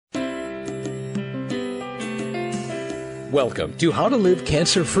Welcome to How to Live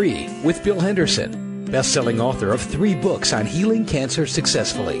Cancer-Free with Bill Henderson, best-selling author of 3 books on healing cancer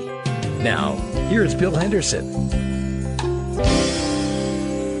successfully. Now, here's Bill Henderson.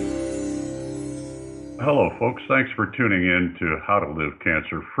 Hello, folks. Thanks for tuning in to How to Live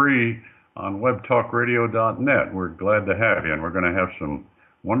Cancer-Free on webtalkradio.net. We're glad to have you, and we're going to have some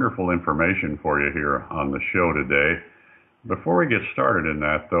wonderful information for you here on the show today. Before we get started in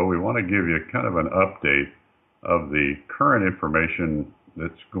that, though, we want to give you kind of an update of the current information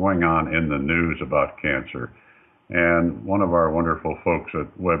that's going on in the news about cancer. And one of our wonderful folks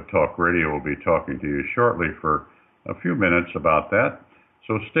at Web Talk Radio will be talking to you shortly for a few minutes about that.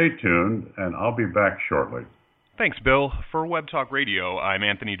 So stay tuned, and I'll be back shortly. Thanks, Bill. For Web Talk Radio, I'm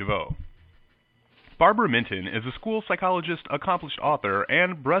Anthony DeVoe. Barbara Minton is a school psychologist, accomplished author,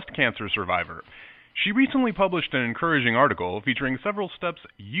 and breast cancer survivor. She recently published an encouraging article featuring several steps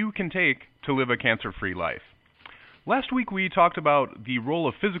you can take to live a cancer-free life. Last week we talked about the role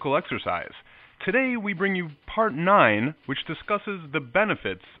of physical exercise. Today we bring you part 9, which discusses the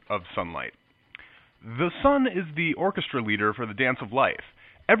benefits of sunlight. The sun is the orchestra leader for the dance of life.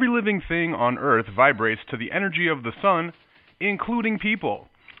 Every living thing on Earth vibrates to the energy of the sun, including people.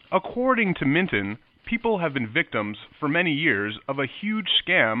 According to Minton, people have been victims for many years of a huge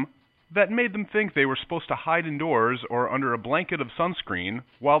scam that made them think they were supposed to hide indoors or under a blanket of sunscreen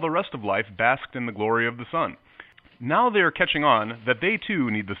while the rest of life basked in the glory of the sun. Now they are catching on that they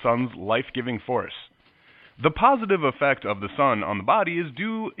too need the sun's life-giving force. The positive effect of the sun on the body is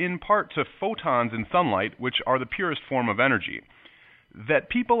due in part to photons in sunlight, which are the purest form of energy.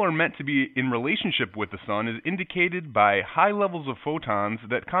 That people are meant to be in relationship with the sun is indicated by high levels of photons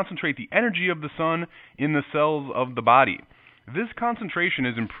that concentrate the energy of the sun in the cells of the body. This concentration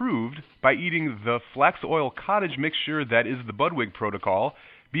is improved by eating the flax oil cottage mixture that is the Budwig protocol,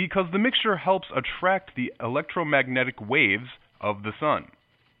 because the mixture helps attract the electromagnetic waves of the sun.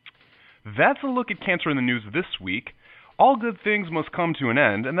 That's a look at cancer in the news this week. All good things must come to an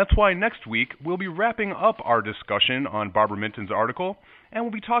end, and that's why next week we'll be wrapping up our discussion on Barbara Minton's article, and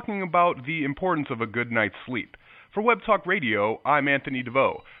we'll be talking about the importance of a good night's sleep. For Web Talk Radio, I'm Anthony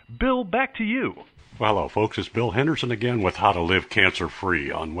DeVoe. Bill, back to you. Well, hello, folks. It's Bill Henderson again with How to Live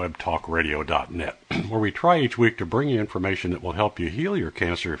Cancer-Free on webtalkradio.net, where we try each week to bring you information that will help you heal your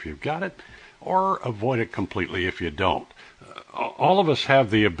cancer if you've got it, or avoid it completely if you don't. All of us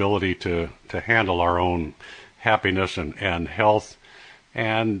have the ability to handle our own happiness and health,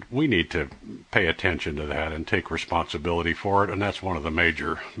 and we need to pay attention to that and take responsibility for it, and that's one of the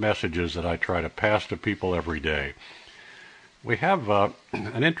major messages that I try to pass to people every day. We have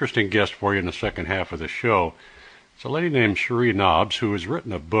an interesting guest for you in the second half of the show. It's a lady named Cherie Nobbs who has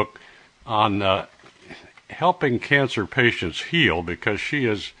written a book on helping cancer patients heal, because she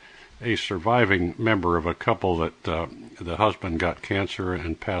is a surviving member of a couple that the husband got cancer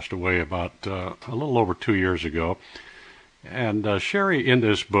and passed away about a little over 2 years ago. And Cherie in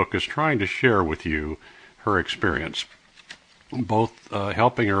this book is trying to share with you her experience, both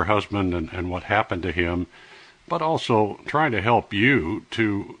helping her husband and what happened to him, but also trying to help you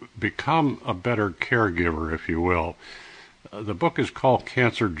to become a better caregiver, if you will. The book is called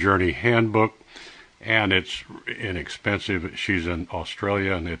Cancer Journey Handbook, and it's inexpensive. She's in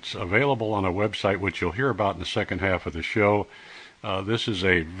Australia, and it's available on a website, which you'll hear about in the second half of the show. This is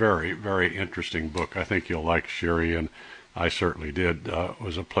a very, very interesting book. I think you'll like Cherie, and I certainly did. It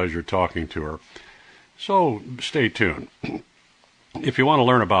was a pleasure talking to her. So stay tuned. If you want to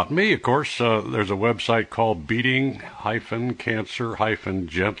learn about me, of course, there's a website called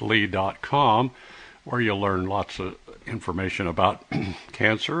beating-cancer-gently.com, where you'll learn lots of information about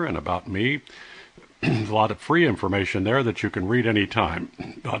cancer and about me. A lot of free information there that you can read anytime.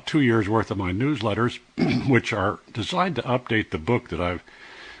 About 2 years' worth of my newsletters, which are designed to update the book that I've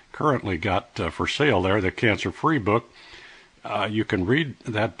currently got for sale there, the Cancer-Free book. You can read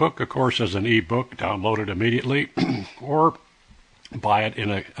that book, of course, as an e-book, download it immediately, or buy it in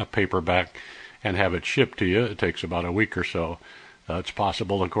a paperback and have it shipped to you. It takes about a week or so. It's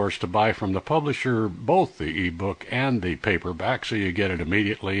possible, of course, to buy from the publisher both the e-book and the paperback, so you get it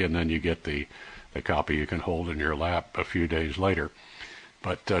immediately, and then you get the copy you can hold in your lap a few days later.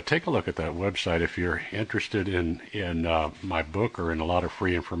 But take a look at that website if you're interested in my book, or in a lot of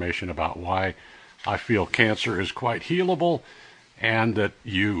free information about why I feel cancer is quite healable, and that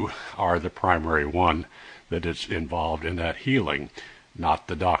you are the primary one that is involved in that healing, not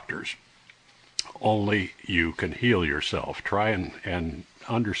the doctors. Only you can heal yourself. Try and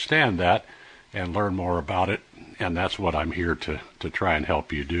understand that and learn more about it, and that's what I'm here to try and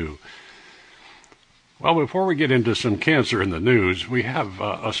help you do. Well, before we get into some cancer in the news, we have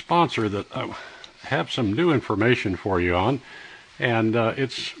a sponsor that have some new information for you on, and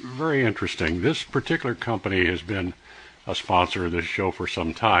it's very interesting. This particular company has been a sponsor of this show for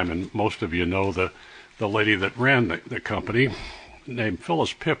some time, and most of you know the lady that ran the company, named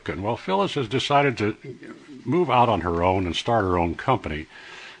Phyllis Pipkin. Well, Phyllis has decided to move out on her own and start her own company.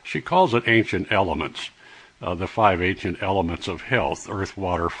 She calls it Ancient Elements, the 5 ancient elements of health: earth,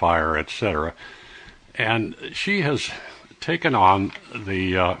 water, fire, etc. And she has taken on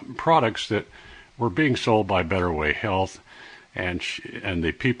the products that were being sold by Better Way Health, and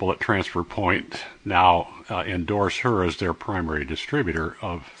the people at Transfer Point now endorse her as their primary distributor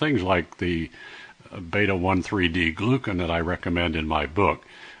of things like the beta-1,3-D glucan that I recommend in my book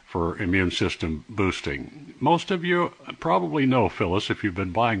for immune system boosting. Most of you probably know Phyllis if you've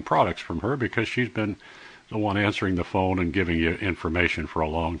been buying products from her, because she's been the one answering the phone and giving you information for a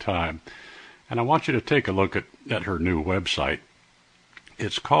long time. And I want you to take a look at her new website.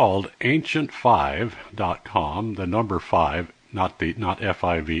 It's called ancient5.com, the number 5, not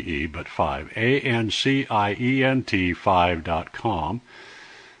F-I-V-E, but 5, ANCIENT5.com.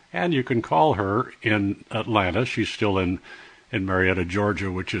 And you can call her in Atlanta. She's still in Marietta, Georgia,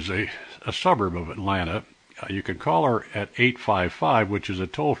 which is a suburb of Atlanta. You can call her at 855, which is a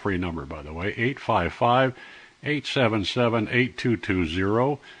toll-free number, by the way,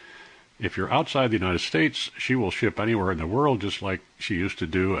 855-877-8220. If you're outside the United States, she will ship anywhere in the world, just like she used to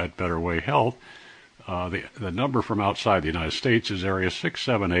do at Better Way Health. The number from outside the United States is area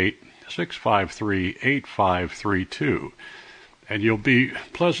 678-653-8532. And you'll be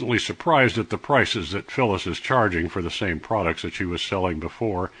pleasantly surprised at the prices that Phyllis is charging for the same products that she was selling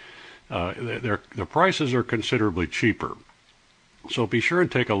before. The prices are considerably cheaper. So be sure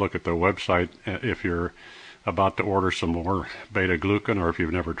and take a look at their website if you're about to order some more beta-glucan, or if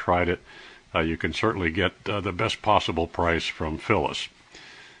you've never tried it. You can certainly get the best possible price from Phyllis.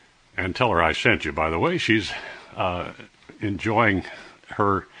 And tell her I sent you, by the way. She's enjoying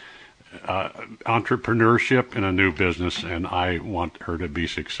her entrepreneurship in a new business, and I want her to be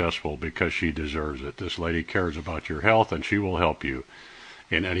successful because she deserves it. This lady cares about your health, and she will help you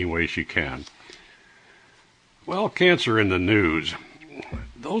in any way she can. Well, cancer in the news.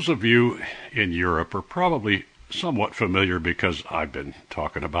 Those of you in Europe are probably somewhat familiar, because I've been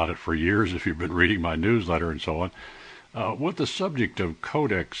talking about it for years, if you've been reading my newsletter and so on, with the subject of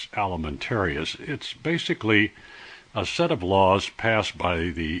Codex Alimentarius. It's basically a set of laws passed by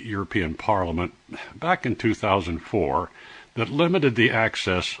the European Parliament back in 2004 that limited the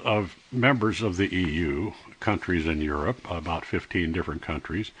access of members of the EU, countries in Europe, about 15 different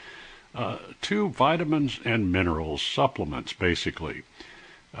countries, to vitamins and minerals, supplements basically,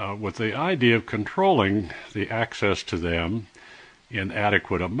 with the idea of controlling the access to them in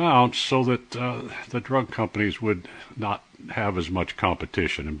adequate amounts so that the drug companies would not have as much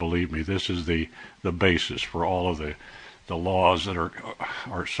competition. And believe me, this is the basis for all of the laws that are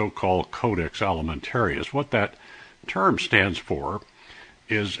so-called Codex Alimentarius. What that term stands for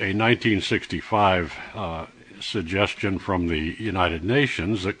is a 1965 suggestion from the United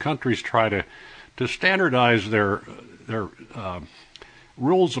Nations that countries try to standardize their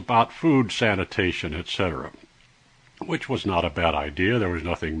rules about food, sanitation, etc., which was not a bad idea. There was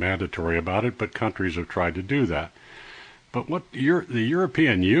nothing mandatory about it, but countries have tried to do that. But what the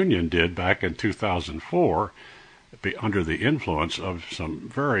European Union did back in 2004, under the influence of some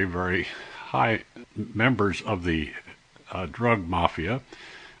very, very high members of the drug mafia,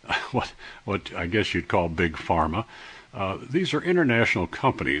 what I guess you'd call big pharma. These are international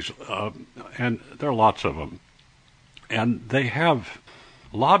companies, and there are lots of them. And they have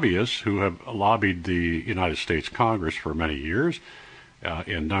lobbyists who have lobbied the United States Congress for many years,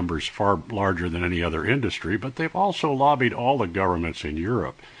 in numbers far larger than any other industry, but they've also lobbied all the governments in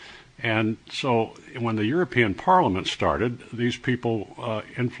Europe. And so when the European Parliament started, these people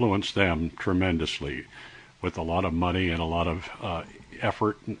influenced them tremendously with a lot of money and a lot of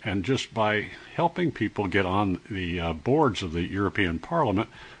effort, and just by helping people get on the boards of the European Parliament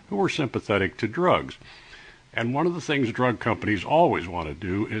who were sympathetic to drugs. And one of the things drug companies always want to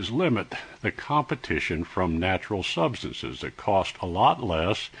do is limit the competition from natural substances that cost a lot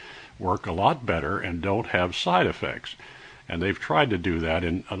less, work a lot better, and don't have side effects. And they've tried to do that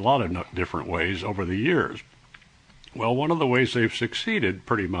in a lot of different ways over the years. Well, one of the ways they've succeeded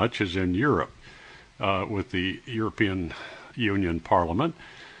pretty much is in Europe, with the European Union Parliament.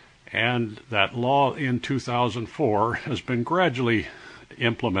 And that law in 2004 has been gradually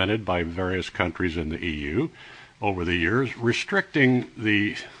implemented by various countries in the EU over the years, restricting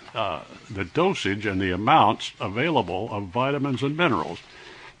the dosage and the amounts available of vitamins and minerals.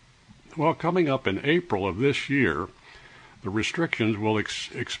 Well, coming up in April of this year, the restrictions will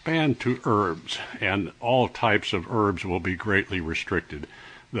expand to herbs, and all types of herbs will be greatly restricted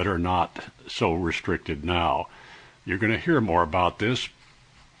that are not so restricted now. You're going to hear more about this,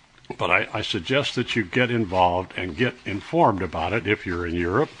 but I suggest that you get involved and get informed about it if you're in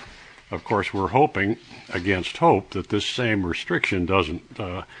Europe. Of course, we're hoping against hope that this same restriction doesn't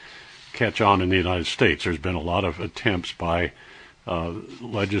catch on in the United States. There's been a lot of attempts by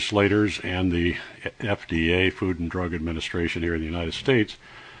legislators and the FDA, Food and Drug Administration here in the United States,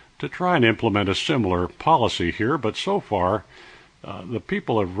 to try and implement a similar policy here, but so far the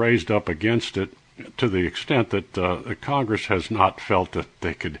people have raised up against it to the extent that the Congress has not felt that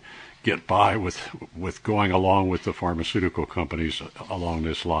they could get by with going along with the pharmaceutical companies along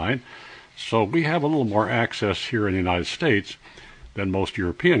this line. So we have a little more access here in the United States than most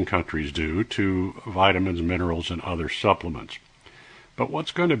European countries do to vitamins, minerals, and other supplements. But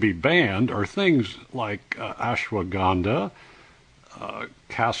what's going to be banned are things like ashwagandha,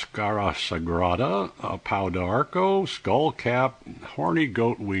 cascara sagrada, pau d'arco, skullcap, horny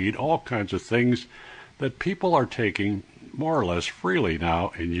goat weed, all kinds of things that people are taking more or less freely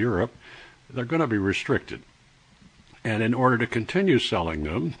now in Europe. They're going to be restricted. And in order to continue selling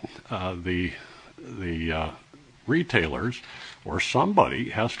them, the retailers or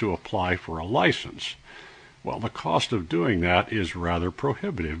somebody has to apply for a license. Well, the cost of doing that is rather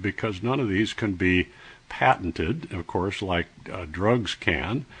prohibitive because none of these can be patented, of course, like drugs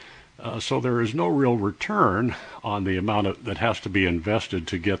can. So there is no real return on the amount that has to be invested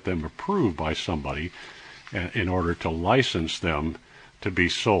to get them approved by somebody in order to license them to be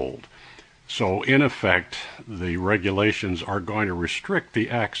sold. So in effect, the regulations are going to restrict the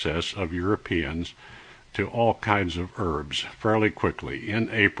access of Europeans to all kinds of herbs fairly quickly in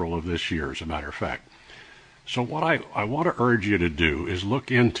April of this year, as a matter of fact. So what I want to urge you to do is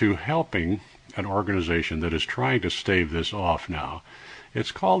look into helping an organization that is trying to stave this off now.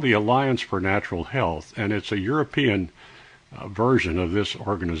 It's called the Alliance for Natural Health, and it's a European version of this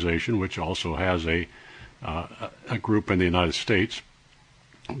organization, which also has a group in the United States.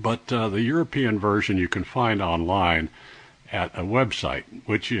 But the European version you can find online at a website,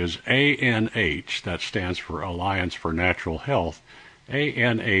 which is ANH, that stands for Alliance for Natural Health,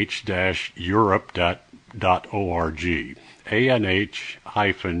 anh-europe.org,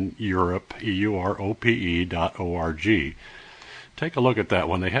 anh-europe, EUROPE.org. Take a look at that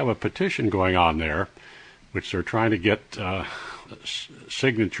one. They have a petition going on there, which they're trying to get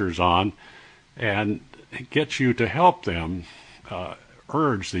signatures on, and get you to help them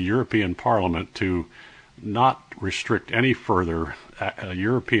urge the European Parliament to not restrict any further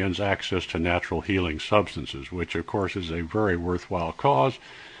Europeans' access to natural healing substances, which of course is a very worthwhile cause.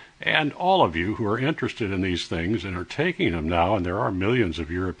 And all of you who are interested in these things and are taking them now, and there are millions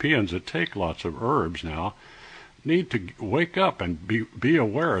of Europeans that take lots of herbs now, need to wake up and be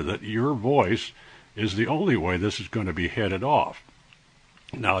aware that your voice is the only way this is going to be headed off.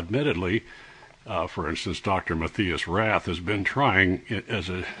 Now, admittedly, for instance, Dr. Matthias Rath has been trying as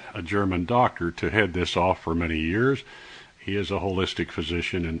a German doctor to head this off for many years. He is a holistic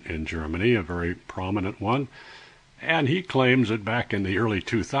physician in Germany, a very prominent one. And he claims that back in the early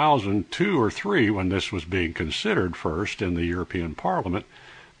 2002 or 3, when this was being considered first in the European Parliament,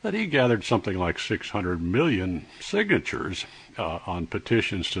 that he gathered something like 600 million signatures on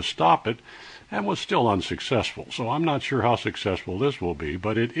petitions to stop it, and was still unsuccessful. So I'm not sure how successful this will be,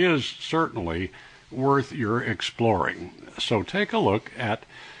 but it is certainly worth your exploring. So take a look at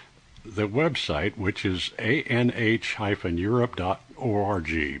the website, which is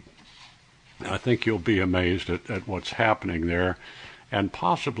anh-europe.org. I think you'll be amazed at what's happening there, and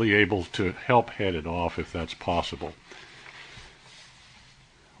possibly able to help head it off if that's possible.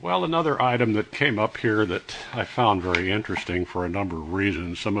 Well, another item that came up here that I found very interesting for a number of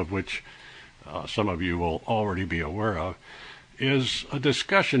reasons, some of which some of you will already be aware of, is a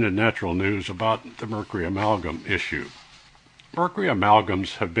discussion in Natural News about the mercury amalgam issue. Mercury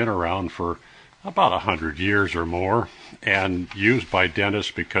amalgams have been around for about 100 years or more, and used by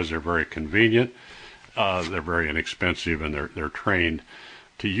dentists because they're very convenient, they're very inexpensive, and they're trained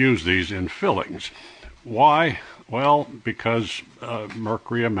to use these in fillings. Why? Well, because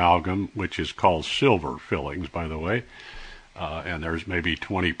mercury amalgam, which is called silver fillings, by the way, and there's maybe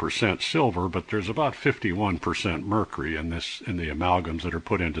 20% silver, but there's about 51% mercury in the amalgams that are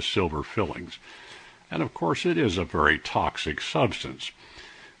put into silver fillings. And of course, it is a very toxic substance.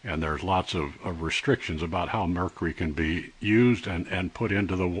 And there's lots of restrictions about how mercury can be used and put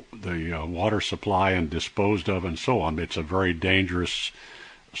into the water supply and disposed of and so on. It's a very dangerous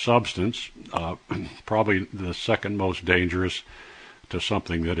substance, probably the second most dangerous to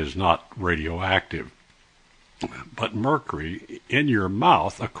something that is not radioactive. But mercury in your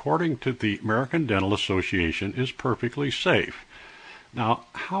mouth, according to the American Dental Association, is perfectly safe. Now,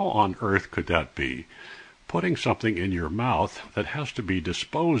 how on earth could that be? Putting something in your mouth that has to be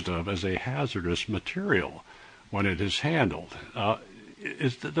disposed of as a hazardous material when it is handled.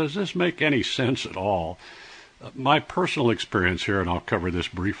 Does this make any sense at all? My personal experience here, and I'll cover this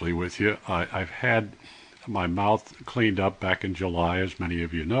briefly with you, I've had my mouth cleaned up back in July, as many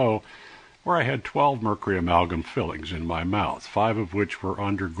of you know, where I had 12 mercury amalgam fillings in my mouth, 5 of which were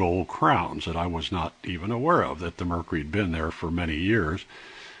under gold crowns that I was not even aware of, that the mercury had been there for many years,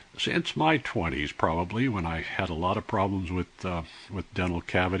 since my 20s probably, when I had a lot of problems with dental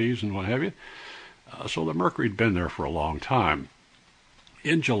cavities and what have you. So the mercury had been there for a long time.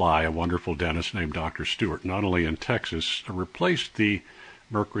 In July, a wonderful dentist named Dr. Stewart, not only in Texas, replaced the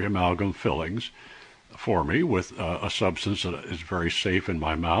mercury amalgam fillings for me with a substance that is very safe in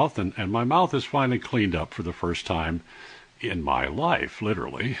my mouth, and my mouth is finally cleaned up for the first time in my life,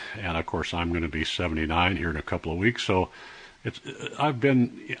 literally. And of course, I'm going to be 79 here in a couple of weeks, so I've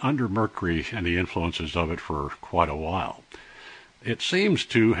been under mercury and the influences of it for quite a while. It seems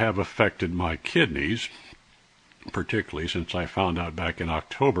to have affected my kidneys, particularly since I found out back in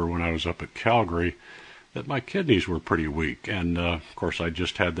October when I was up at Calgary that my kidneys were pretty weak. And, of course, I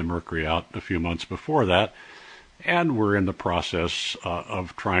just had the mercury out a few months before that, and we're in the process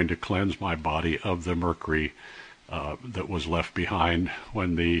of trying to cleanse my body of the mercury that was left behind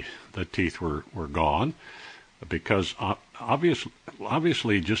when the teeth were gone, because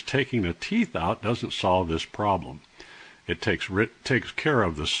obviously just taking the teeth out doesn't solve this problem. It takes care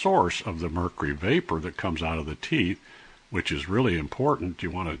of the source of the mercury vapor that comes out of the teeth, which is really important.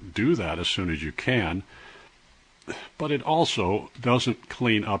 You want to do that as soon as you can. But it also doesn't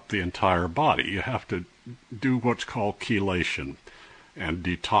clean up the entire body. You have to do what's called chelation and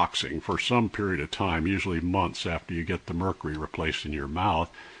detoxing for some period of time, usually months after you get the mercury replaced in your mouth.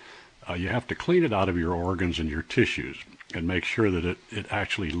 You have to clean it out of your organs and your tissues and make sure that it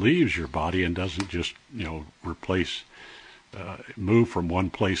actually leaves your body and doesn't just, move from one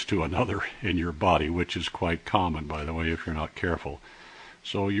place to another in your body, which is quite common, by the way, if you're not careful.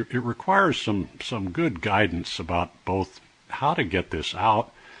 So it requires some good guidance about both how to get this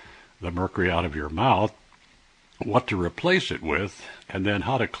out, the mercury out of your mouth, what to replace it with, and then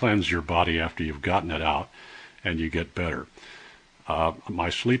how to cleanse your body after you've gotten it out and you get better. My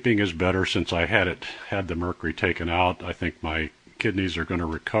sleeping is better since I had the mercury taken out. I think my kidneys are going to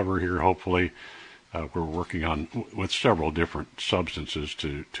recover here, hopefully. We're working with several different substances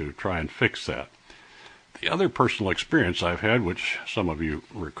to try and fix that. The other personal experience I've had, which some of you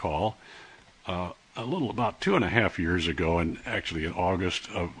recall, about 2.5 years ago, and actually in August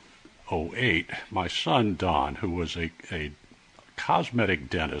of 2008, my son Don, who was a cosmetic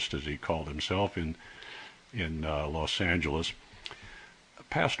dentist, as he called himself, in Los Angeles,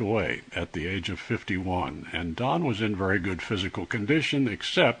 passed away at the age of 51, and Don was in very good physical condition,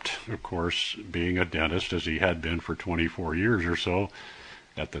 except, of course, being a dentist, as he had been for 24 years or so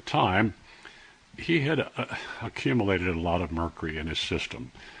at the time, he had accumulated a lot of mercury in his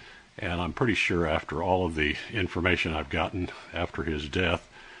system. And I'm pretty sure after all of the information I've gotten after his death,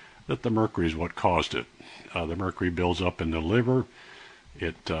 that the mercury is what caused it. The mercury builds up in the liver.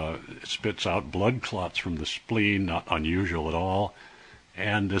 It spits out blood clots from the spleen, not unusual at all.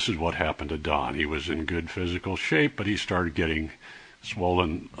 And this is what happened to Don. He was in good physical shape, but he started getting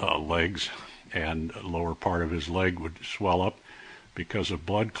swollen legs, and the lower part of his leg would swell up because of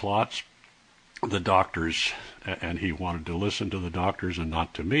blood clots. The doctors, and he wanted to listen to the doctors and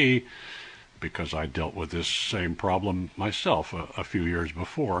not to me, because I dealt with this same problem myself a few years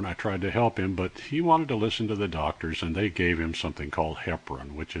before, and I tried to help him, but he wanted to listen to the doctors, and they gave him something called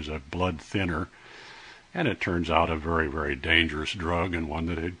heparin, which is a blood thinner. And it turns out a very, very dangerous drug, and one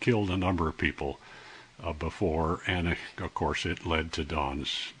that had killed a number of people before. And, of course, it led to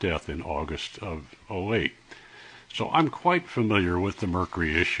Don's death in August of 2008. So I'm quite familiar with the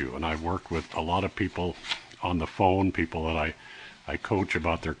mercury issue, and I've worked with a lot of people on the phone, people that I coach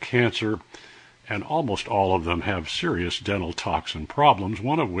about their cancer, and almost all of them have serious dental toxin problems,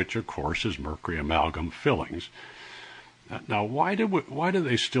 one of which, of course, is mercury amalgam fillings. Now, why do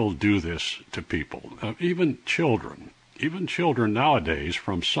they still do this to people? Even children nowadays,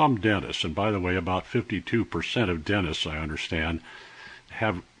 from some dentists, and by the way, about 52% of dentists, I understand,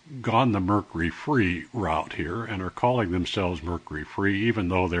 have gone the mercury-free route here and are calling themselves mercury-free, even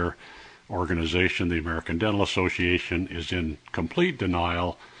though their organization, the American Dental Association, is in complete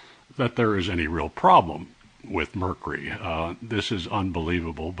denial that there is any real problem with mercury. This is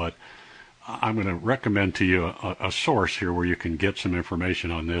unbelievable, but I'm going to recommend to you a source here where you can get some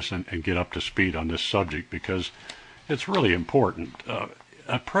information on this and get up to speed on this subject, because it's really important.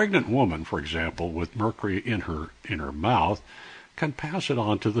 A pregnant woman, for example, with mercury in her mouth can pass it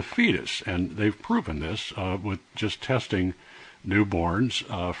on to the fetus, and they've proven this with just testing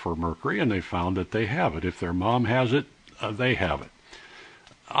newborns for mercury, and they found that they have it. If their mom has it, they have it.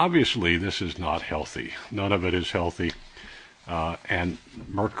 Obviously, this is not healthy. None of it is healthy. And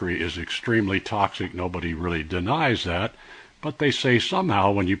mercury is extremely toxic. Nobody really denies that. But they say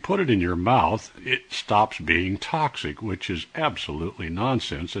somehow when you put it in your mouth, it stops being toxic, which is absolutely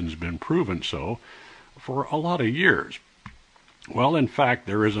nonsense and has been proven so for a lot of years. Well, in fact,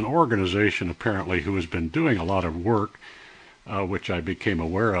 there is an organization apparently who has been doing a lot of work, which I became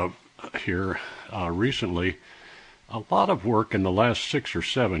aware of here recently, a lot of work in the last 6 or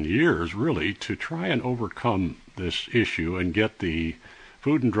 7 years, really, to try and overcome this issue and get the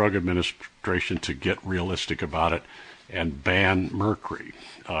Food and Drug Administration to get realistic about it and ban mercury.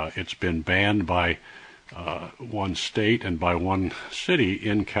 It's been banned by one state and by one city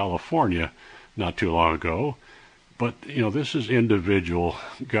in California not too long ago. But, this is individual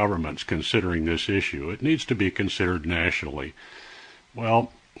governments considering this issue. It needs to be considered nationally.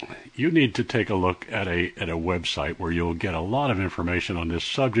 Well, you need to take a look at a website where you'll get a lot of information on this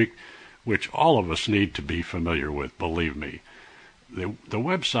subject, which all of us need to be familiar with, believe me. The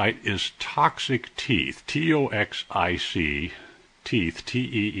website is Toxic Teeth, TOXIC, teeth,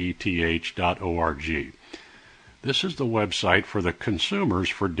 TEETH.org. This is the website for the Consumers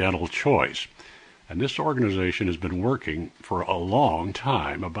for Dental Choice. And this organization has been working for a long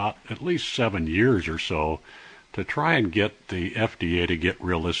time, about at least 7 years or so, to try and get the FDA to get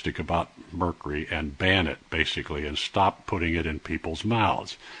realistic about mercury and ban it, basically, and stop putting it in people's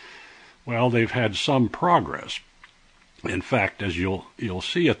mouths. Well, they've had some progress. In fact, as you'll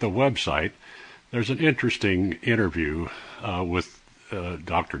see at the website, there's an interesting interview with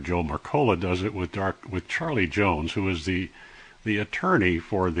Dr. Joe Mercola does it with Charlie Jones, who is the attorney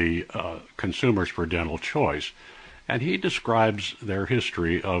for the Consumers for Dental Choice. And he describes their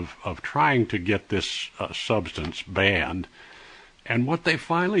history of trying to get this substance banned. And what they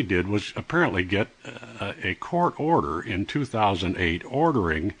finally did was apparently get a court order in 2008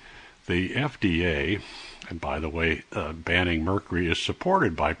 ordering the FDA, and by the way, banning mercury is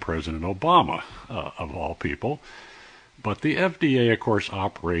supported by President Obama, of all people. But the FDA, of course,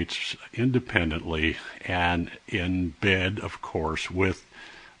 operates independently and in bed, of course, with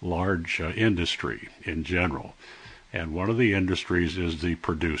large industry in general. And one of the industries is the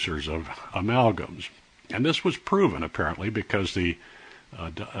producers of amalgams. And this was proven, apparently, because the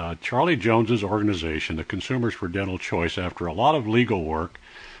Charlie Jones's organization, the Consumers for Dental Choice, after a lot of legal work,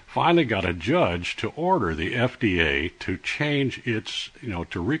 finally got a judge to order the FDA to change its,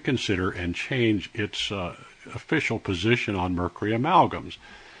 to reconsider and change its official position on mercury amalgams.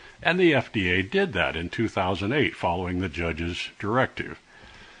 And the FDA did that in 2008, following the judge's directive.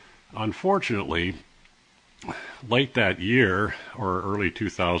 Unfortunately, late that year, or early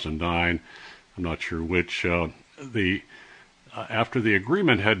 2009, I'm not sure which, after the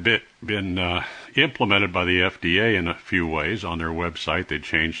agreement had been implemented by the FDA in a few ways on their website, they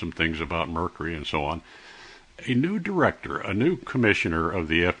changed some things about mercury and so on, a new director, a new commissioner of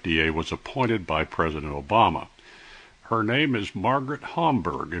the FDA was appointed by President Obama. Her name is Margaret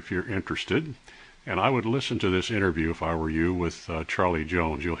Homburg, if you're interested. And I would listen to this interview if I were you with Charlie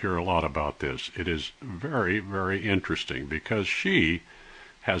Jones. You'll hear a lot about this. It is very, very interesting because she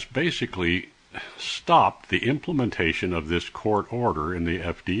has basically stopped the implementation of this court order in the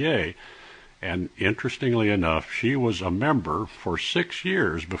FDA. And interestingly enough, she was a member for 6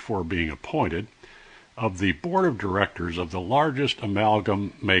 years before being appointed of the board of directors of the largest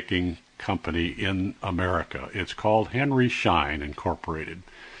amalgam making company in America. It's called Henry Schein Incorporated.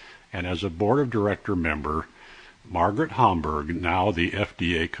 And as a board of director member, Margaret Homburg, now the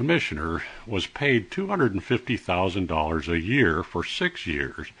FDA commissioner, was paid $250,000 a year for 6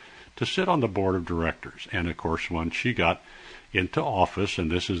 years to sit on the board of directors. And of course, when she got into office, and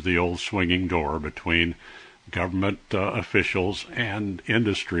this is the old swinging door between government officials and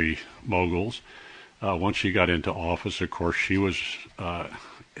industry moguls, once she got into office, of course, she was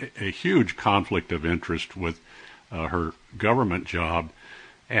a huge conflict of interest with her government job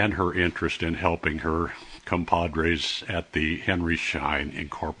and her interest in helping her compadres at the Henry Schein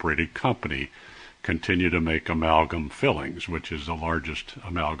Incorporated Company continue to make amalgam fillings, which is the largest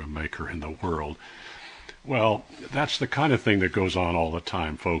amalgam maker in the world. Well, that's the kind of thing that goes on all the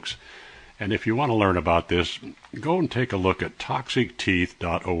time, folks. And if you want to learn about this, go and take a look at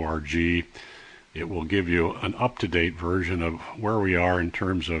toxicteeth.org. It will give you an up-to-date version of where we are in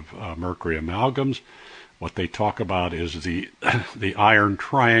terms of mercury amalgams. What they talk about is the iron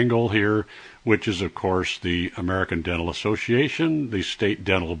triangle here, which is, of course, the American Dental Association, the state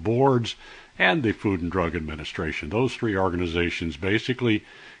dental boards, and the Food and Drug Administration. Those three organizations basically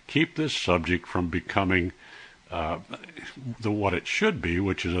keep this subject from becoming what it should be,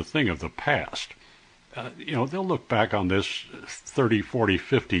 which is a thing of the past. They'll look back on this 30, 40,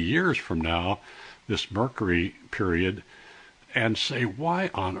 50 years from now, this mercury period, and say, why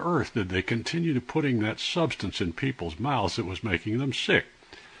on earth did they continue to putting that substance in people's mouths that was making them sick?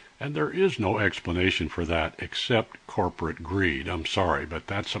 And there is no explanation for that except corporate greed. I'm sorry, but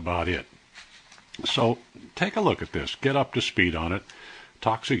that's about it. So take a look at this. Get up to speed on it.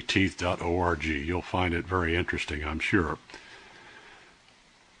 ToxicTeeth.org. You'll find it very interesting, I'm sure.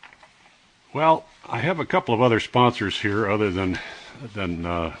 Well, I have a couple of other sponsors here other than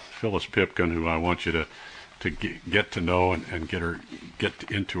Phyllis Pipkin, who I want you to get to know and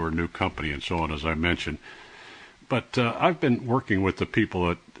get into her new company and so on, as I mentioned. But I've been working with the people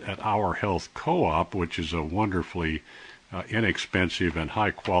at Our Health Co-op, which is a wonderfully inexpensive and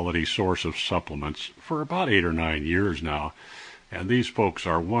high-quality source of supplements, for about 8 or 9 years now. And these folks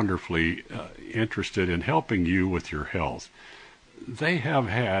are wonderfully interested in helping you with your health. They have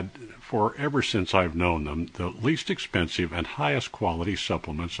had, for ever since I've known them, the least expensive and highest quality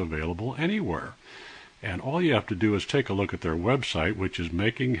supplements available anywhere. And all you have to do is take a look at their website, which is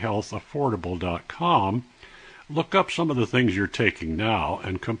makinghealthaffordable.com. Look up some of the things you're taking now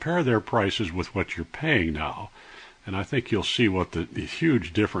and compare their prices with what you're paying now. And I think you'll see what the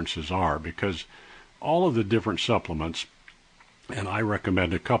huge differences are, because all of the different supplements, and I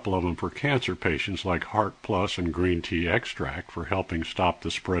recommend a couple of them for cancer patients, like Heart Plus and green tea extract for helping stop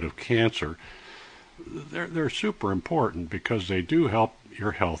the spread of cancer. They're super important because they do help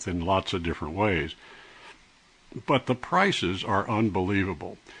your health in lots of different ways. But the prices are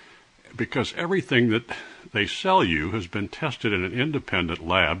unbelievable, because everything that they sell you has been tested in an independent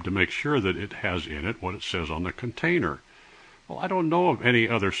lab to make sure that it has in it what it says on the container. Well, I don't know of any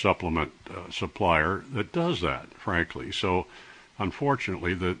other supplement supplier that does that, frankly. So,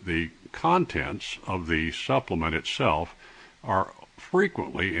 unfortunately, the contents of the supplement itself are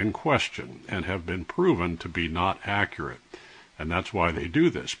frequently in question and have been proven to be not accurate. And that's why they do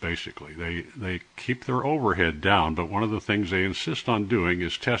this, basically. They keep their overhead down, but one of the things they insist on doing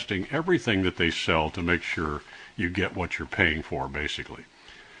is testing everything that they sell to make sure you get what you're paying for, basically.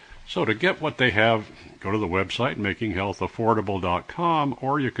 So to get what they have, go to the website, makinghealthaffordable.com,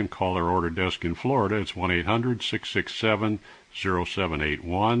 or you can call their order desk in Florida. It's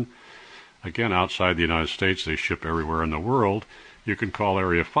 1-800-667-0781. Again, outside the United States, they ship everywhere in the world. You can call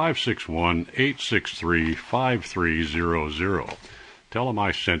area 561-863-5300. Tell them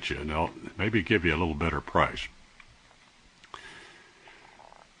I sent you, and they'll maybe give you a little better price.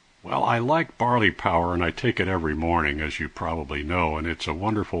 Well, I like barley power, and I take it every morning, as you probably know, and it's a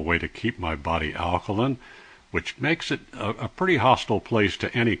wonderful way to keep my body alkaline, which makes it a pretty hostile place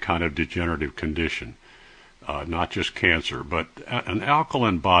to any kind of degenerative condition, not just cancer. But an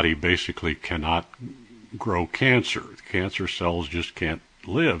alkaline body basically cannot grow cancer. Cancer cells just can't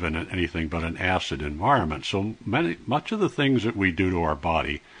live in anything but an acid environment. So much of the things that we do to our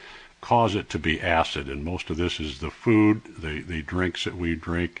body cause it to be acid, and most of this is the food, the drinks that we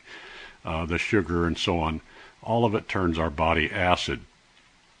drink, the sugar and so on. All of it turns our body acid.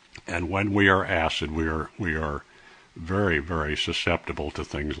 And when we are acid, we are very, very susceptible to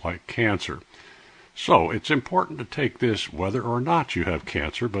things like cancer. So it's important to take this whether or not you have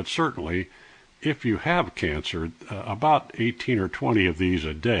cancer, but certainly if you have cancer, about 18 or 20 of these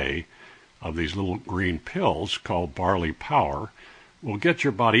a day, of these little green pills called Barley Power, will get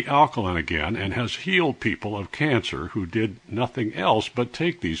your body alkaline again and has healed people of cancer who did nothing else but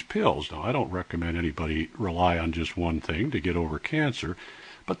take these pills. Now, I don't recommend anybody rely on just one thing to get over cancer,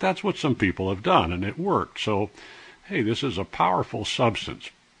 but that's what some people have done, and it worked. So, hey, this is a powerful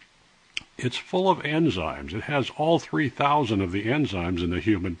substance. It's full of enzymes. It has all 3,000 of the enzymes in the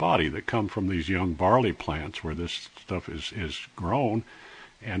human body that come from these young barley plants where this stuff is grown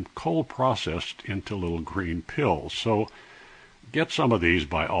and cold processed into little green pills. So get some of these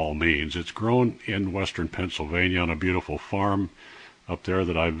by all means. It's grown in western Pennsylvania on a beautiful farm up there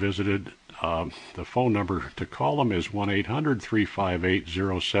that I visited. The phone number to call them is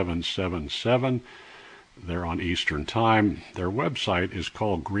 1-800-358-0777. They're on Eastern Time. Their website is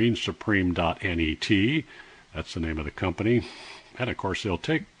called greensupreme.net. That's the name of the company. And, of course, they'll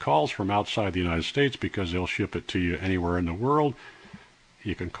take calls from outside the United States because they'll ship it to you anywhere in the world.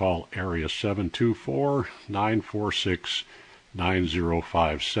 You can call area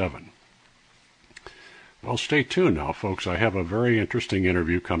 724-946-9057. Well, stay tuned now, folks. I have a very interesting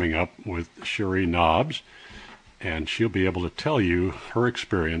interview coming up with Cherie Nobbs, and she'll be able to tell you her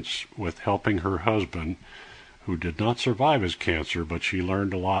experience with helping her husband, who did not survive his cancer, but she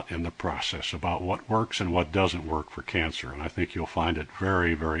learned a lot in the process about what works and what doesn't work for cancer, and I think you'll find it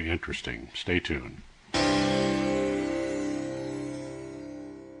very, very interesting. Stay tuned.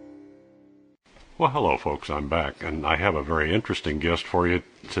 Well, hello, folks. I'm back, and I have a very interesting guest for you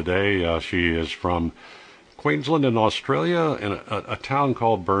today. She is from Queensland in Australia, in a town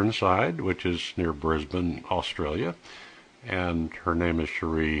called Burnside, which is near Brisbane, Australia. And her name is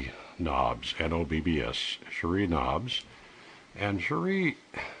Cherie Nobbs, N-O-B-B-S, Cherie Nobbs. And Cherie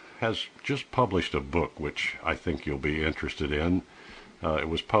has just published a book which I think you'll be interested in. It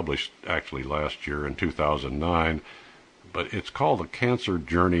was published actually last year in 2009, but it's called The Cancer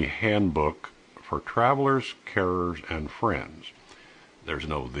Journey Handbook for Travelers, Carers, and Friends. There's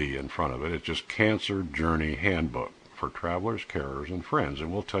no "the" in front of it. It's just Cancer Journey Handbook for Travelers, Carers, and Friends.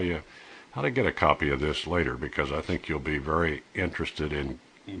 And we'll tell you how to get a copy of this later, because I think you'll be very interested in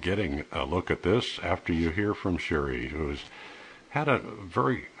getting a look at this after you hear from Cherie, who's had a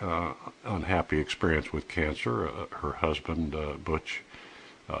very unhappy experience with cancer. Her husband, Butch,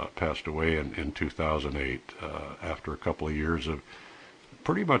 passed away in 2008 after a couple of years of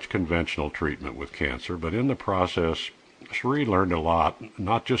pretty much conventional treatment with cancer. But in the process, Cherie learned a lot,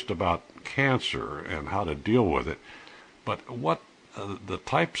 not just about cancer and how to deal with it, but what the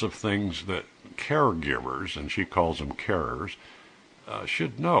types of things that caregivers, and she calls them carers,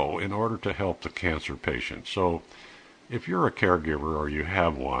 should know in order to help the cancer patient. So if you're a caregiver or you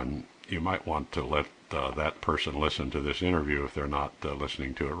have one, you might want to let that person listen to this interview if they're not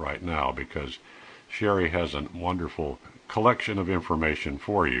listening to it right now, because Cherie has a wonderful collection of information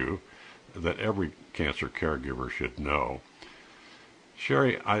for you that every cancer caregiver should know.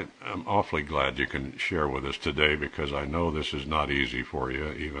 Cherie, I'm awfully glad you can share with us today, because I know this is not easy for you,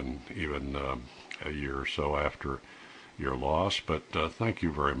 even a year or so after your loss. But thank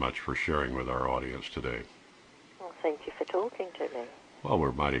you very much for sharing with our audience today. Well, thank you for talking to me. Well,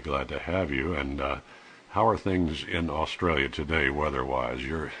 we're mighty glad to have you. And how are things in Australia today, weather-wise?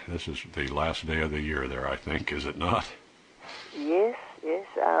 This is the last day of the year there, I think, is it not? Yes.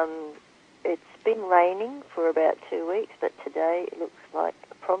 It's been raining for about 2 weeks, but today it looks like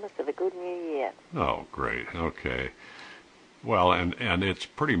a promise of a good new year. Oh, great. Okay. Well, and it's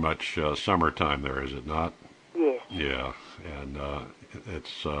pretty much summertime there, is it not? Yes. Yeah, and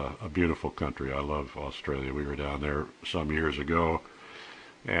it's a beautiful country. I love Australia. We were down there some years ago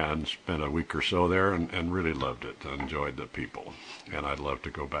and spent a week or so there and really loved it. I enjoyed the people, and I'd love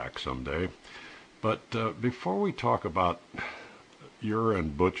to go back someday. But before we talk about your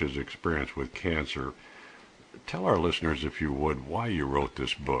and Butch's experience with cancer, tell our listeners, if you would, why you wrote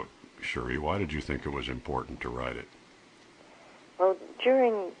this book, Cherie. Why did you think it was important to write it? Well,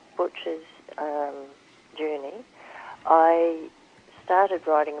 during Butch's journey, I started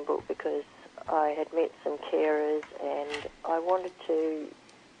writing a book because I had met some carers, and I wanted to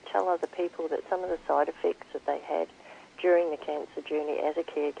tell other people that some of the side effects that they had during the cancer journey as a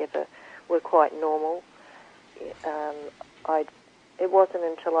caregiver were quite normal. It wasn't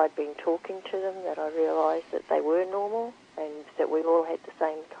until I'd been talking to them that I realised that they were normal and that we all had the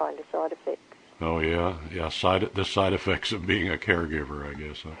same kind of side effects. Oh, yeah. The side effects of being a caregiver, I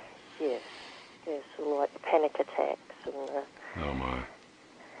guess. Huh? Yes, like panic attacks and oh, my.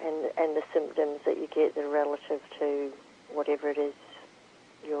 And the symptoms that you get that are relative to whatever it is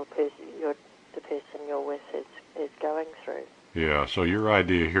the person you're with is going through. Yeah, so your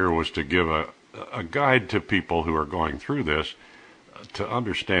idea here was to give a guide to people who are going through this to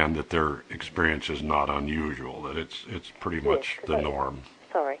understand that their experience is not unusual, that it's pretty much the norm.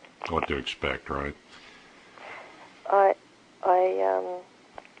 Sorry. What to expect, right? I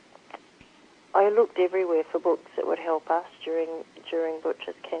looked everywhere for books that would help us during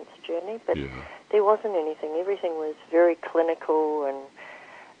Butch's cancer journey, but there wasn't anything. Everything was very clinical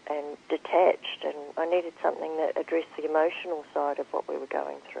and detached, and I needed something that addressed the emotional side of what we were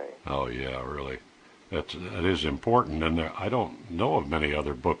going through. Oh, yeah, really. That is important, and I don't know of many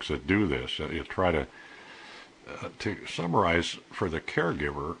other books that do this. You try to summarize for the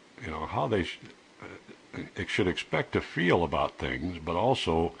caregiver, how they should expect to feel about things, but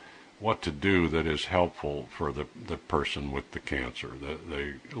also what to do that is helpful for the person with the cancer,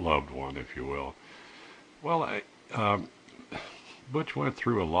 the loved one, if you will. Well, Butch went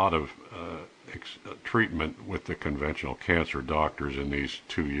through a lot of treatment with the conventional cancer doctors in these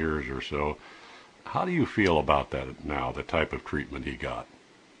 2 years or so. How do you feel about that now, the type of treatment he got?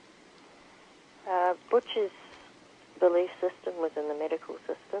 Butch's belief system was in the medical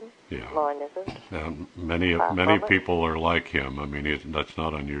system. Yeah. Mine isn't. And many people are like him. I mean, that's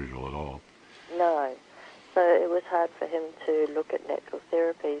not unusual at all. No. So it was hard for him to look at natural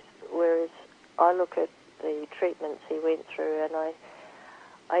therapies, whereas I look at the treatments he went through, and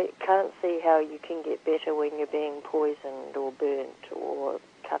I can't see how you can get better when you're being poisoned or burnt or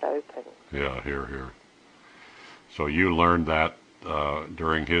cut open. Yeah, here. So you learned that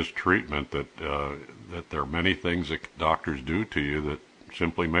during his treatment that there are many things that doctors do to you that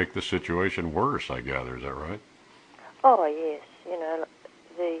simply make the situation worse, I gather. Is that right? Oh, yes. You know,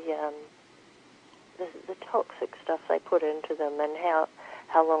 the toxic stuff they put into them and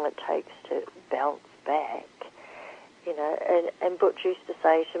how long it takes to bounce back. You know, and Butch used to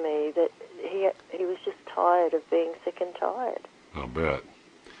say to me that he was just tired of being sick and tired. I'll bet.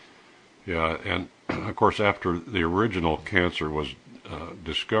 Yeah, and of course after the original cancer was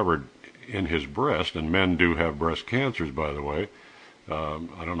discovered in his breast, and men do have breast cancers, by the way.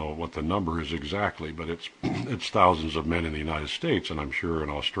 I don't know what the number is exactly, but it's thousands of men in the United States, and I'm sure in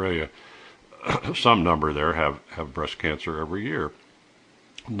Australia some number there have breast cancer every year.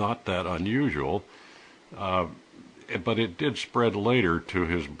 Not that unusual. But it did spread later to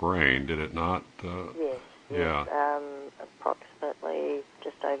his brain, did it not? Yes. Yeah. Approximately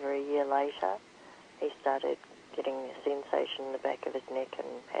just over a year later, he started getting a sensation in the back of his neck and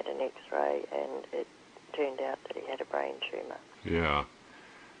had an X-ray, and it turned out that he had a brain tumour. Yeah.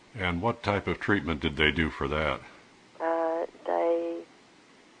 And what type of treatment did they do for that?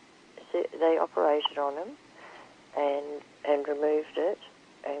 They operated on him and removed it,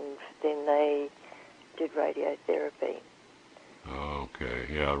 and then they did radiotherapy. Okay,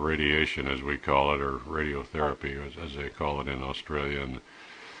 yeah, radiation as we call it, or radiotherapy as they call it in Australia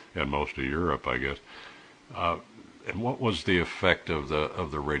and most of Europe, I guess. And what was the effect of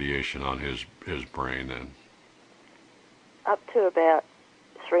the radiation on his brain then? Up to about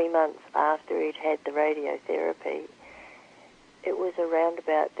 3 months after he'd had the radiotherapy, it was around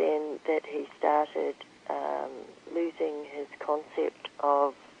about then that he started losing his concept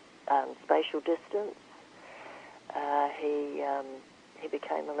of spatial distance. He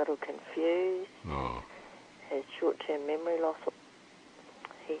became a little confused. Oh. His short-term memory loss.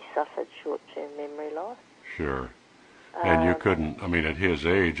 He suffered short-term memory loss. Sure. And you couldn't. I mean, at his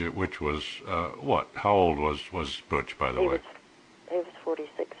age, which was what? How old was Butch, by the way? He was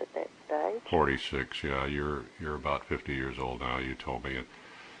 46 at that stage. 46. Yeah, you're about 50 years old now. You told me.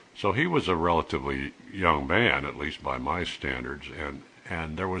 So he was a relatively young man, at least by my standards,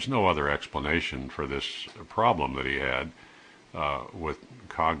 and there was no other explanation for this problem that he had with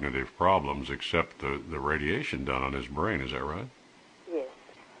cognitive problems except the radiation done on his brain. Is that right? Yes.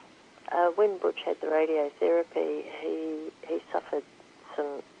 When Butch had the radiotherapy, he suffered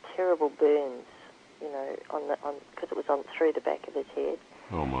some terrible burns, you know, because it was on through the back of his head.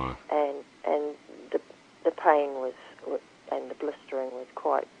 Oh my! And the pain was and the blistering was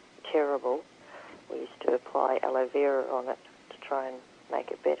quite terrible. We used to apply aloe vera on it to try and make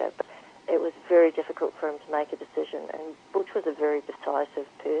it better, but it was very difficult for him to make a decision. And Butch was a very decisive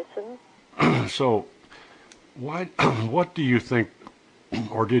person. So, what do you think,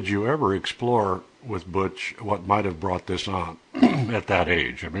 or did you ever explore with Butch what might have brought this on at that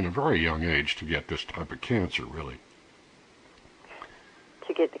age? I mean, a very young age to get this type of cancer, really.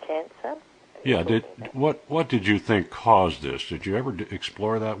 To get the cancer? Yeah. What did you think caused this? Did you ever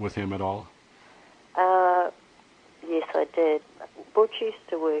explore that with him at all? Yes, I did. Butch used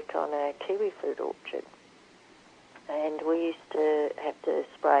to work on a kiwi fruit orchard, and we used to have to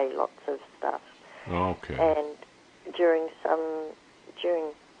spray lots of stuff. Okay. And during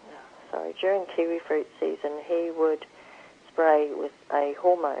kiwi fruit season, he would spray with a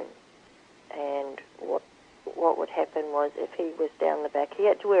hormone, and what would happen was if he was down the back, he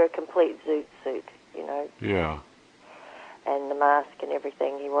had to wear a complete zoot suit, you know. Yeah. And the mask and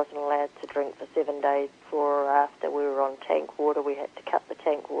everything. He wasn't allowed to drink for 7 days before or after. We were on tank water. We had to cut the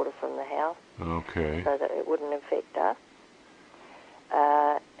tank water from the house. Okay. So that it wouldn't infect us.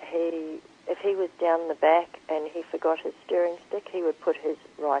 If he was down the back and he forgot his stirring stick, he would put his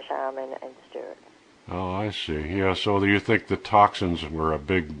right arm in and stir it. Oh, I see. Yeah, so you think the toxins were a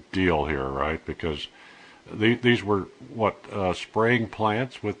big deal here, right? Because these were, spraying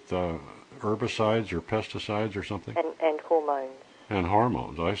plants with herbicides or pesticides or something? And hormones. And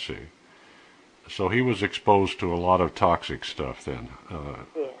hormones, I see. So he was exposed to a lot of toxic stuff then.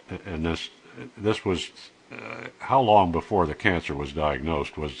 Yes. And this was, how long before the cancer was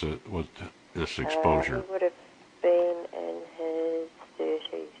diagnosed was this exposure? He would have been in his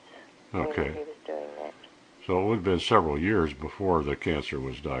 30s okay. when he was doing that. So it would have been several years before the cancer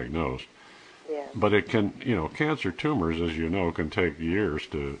was diagnosed. Yeah. But it can, cancer tumors, as you know, can take years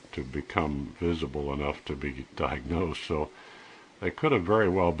to become visible enough to be diagnosed. So they could have very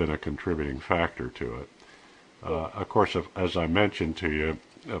well been a contributing factor to it. Of course, as I mentioned to you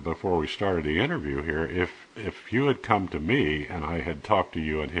before we started the interview here, if you had come to me and I had talked to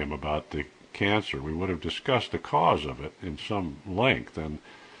you and him about the cancer, we would have discussed the cause of it in some length. And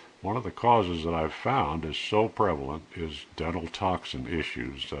one of the causes that I've found is so prevalent is dental toxin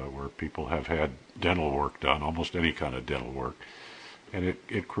issues, where people have had dental work done, almost any kind of dental work, and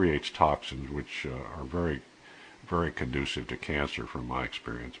it creates toxins which are very, very conducive to cancer from my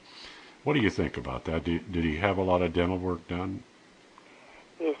experience. What do you think about that? Did he have a lot of dental work done?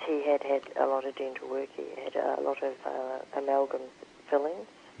 Yes, he had a lot of dental work. He had a lot of amalgam fillings.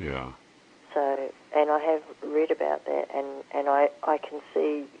 Yeah. So, and I have read about that, and I can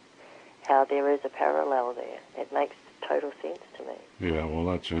see how there is a parallel there. It makes total sense to me. Yeah, well,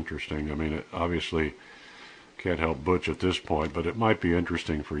 that's interesting. I mean, it obviously can't help Butch at this point, but it might be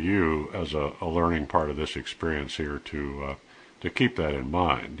interesting for you as a learning part of this experience here to keep that in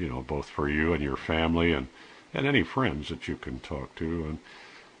mind, both for you and your family and any friends that you can talk to. And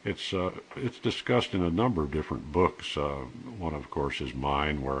it's discussed in a number of different books. One, of course, is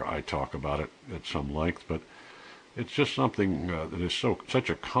mine, where I talk about it at some length, but it's just something that is such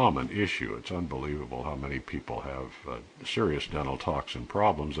a common issue. It's unbelievable how many people have serious dental toxin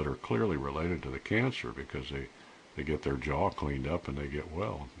problems that are clearly related to the cancer because they get their jaw cleaned up and they get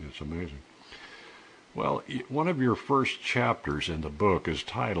well. It's amazing. Well, one of your first chapters in the book is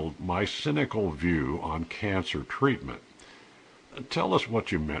titled My Cynical View on Cancer Treatment. Tell us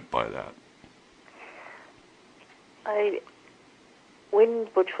what you meant by that. When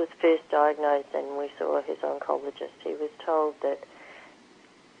Butch was first diagnosed and we saw his oncologist, he was told that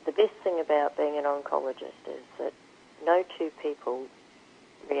the best thing about being an oncologist is that no two people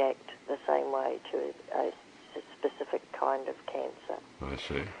react the same way to a specific kind of cancer. I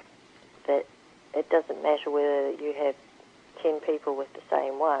see. That it doesn't matter whether you have 10 people with the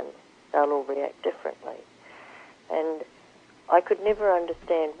same one, they'll all react differently. And I could never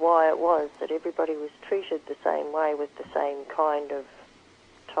understand why it was that everybody was treated the same way with the same kind of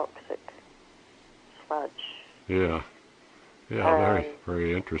toxic sludge. Yeah, very,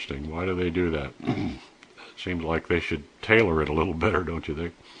 very interesting. Why do they do that? It seems like they should tailor it a little better, don't you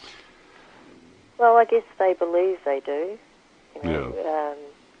think? Well, I guess they believe they do. Yeah.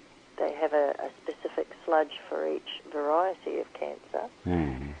 They have a specific sludge for each variety of cancer.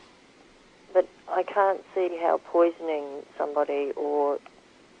 Mm. But I can't see how poisoning somebody or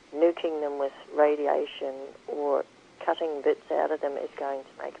nuking them with radiation or cutting bits out of them is going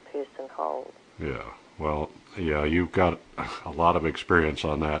to make a person whole. Yeah, well, yeah, you've got a lot of experience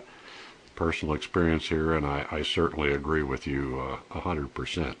on that, personal experience here, and I certainly agree with you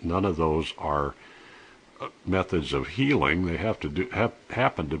 100%. None of those are methods of healing. They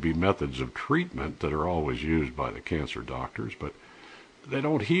happen to be methods of treatment that are always used by the cancer doctors, but they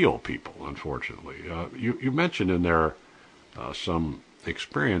don't heal people, unfortunately. You mentioned in there some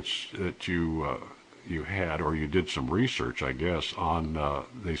experience that you had, or you did some research, I guess, on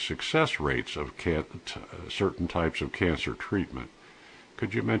the success rates of certain types of cancer treatment.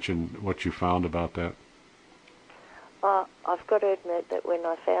 Could you mention what you found about that? I've got to admit that when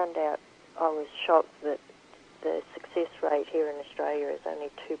I found out, I was shocked that the success rate here in Australia is only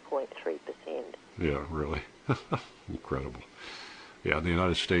 2.3%. Yeah, really. Incredible. Yeah, in the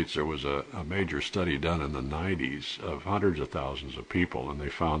United States, there was a major study done in the 90s of hundreds of thousands of people, and they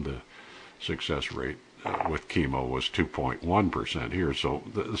found the success rate with chemo was 2.1% here. So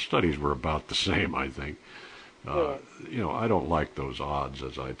the studies were about the same, I think. I don't like those odds,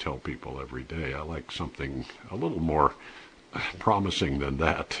 as I tell people every day. I like something a little more promising than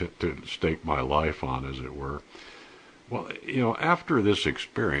that to stake my life on, as it were. Well, after this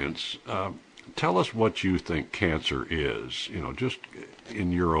experience, tell us what you think cancer is, just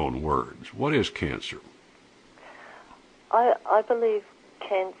in your own words. What is cancer? I believe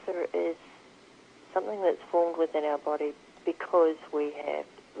cancer is something that's formed within our body because we have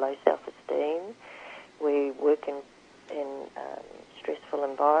low self-esteem, we work in stressful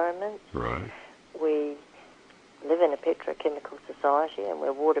environments, right. We live in a petrochemical society and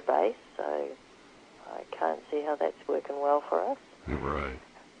we're water-based, so I can't see how that's working well for us. Right.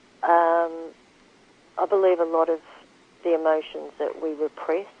 I believe a lot of the emotions that we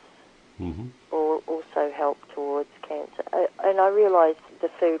repress will also help towards cancer. And I realise the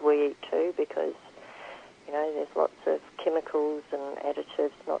food we eat too, because, there's lots of chemicals and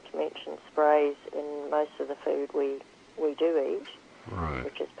additives, not to mention sprays, in most of the food we do eat, right.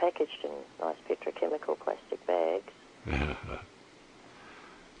 which is packaged in nice petrochemical plastic bags.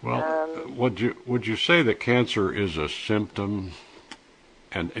 Well, would you say that cancer is a symptom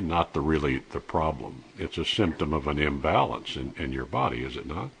and not really the problem? It's a symptom of an imbalance in your body, is it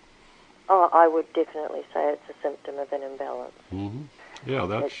not? Oh, I would definitely say it's a symptom of an imbalance. Mm-hmm. Yeah,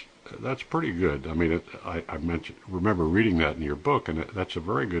 that's pretty good. I mean, I remember reading that in your book, and that's a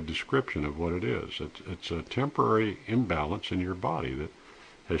very good description of what it is. It's a temporary imbalance in your body that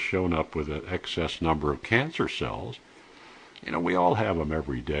has shown up with an excess number of cancer cells. You know, we all have them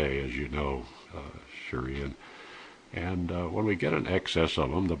every day, as you know, Cherie, and when we get an excess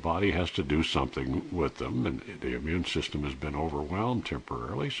of them, the body has to do something with them, and the immune system has been overwhelmed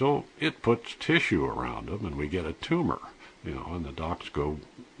temporarily, so it puts tissue around them, and we get a tumor. You know, and the docs go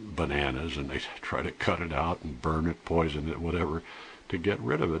bananas, and they try to cut it out and burn it, poison it, whatever, to get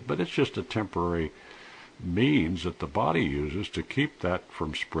rid of it. But it's just a temporary means that the body uses to keep that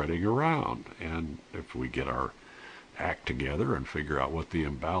from spreading around. And if we get our act together and figure out what the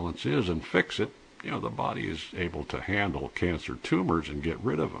imbalance is and fix it, you know, the body is able to handle cancer tumors and get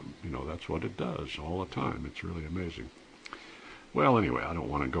rid of them. You know, that's what it does all the time. It's really amazing. Well, anyway, I don't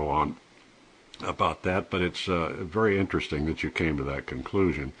want to go on about that, but it's very interesting that you came to that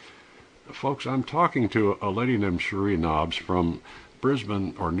conclusion. Folks, I'm talking to a lady named Cherie Nobbs from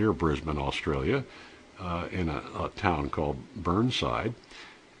Brisbane, or near Brisbane, Australia, in a town called Burnside.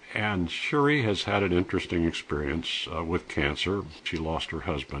 And Cherie has had an interesting experience with cancer. She lost her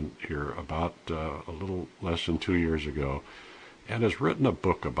husband here about a little less than 2 years ago, and has written a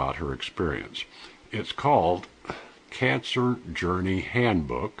book about her experience. It's called Cancer Journey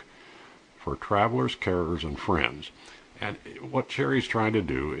Handbook for Travelers, Carers, and Friends. And what Cherie's trying to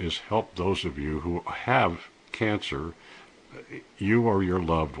do is help those of you who have cancer, you or your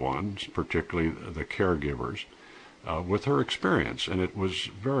loved ones, particularly the caregivers, with her experience. And it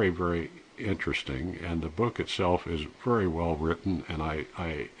was very, very interesting, and the book itself is very well written, and I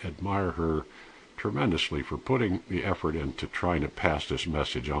admire her tremendously for putting the effort into trying to pass this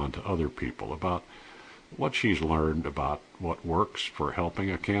message on to other people about what she's learned about what works for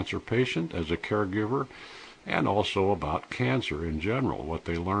helping a cancer patient as a caregiver, and also about cancer in general, what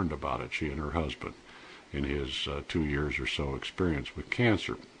they learned about it, she and her husband, in his 2 years or so experience with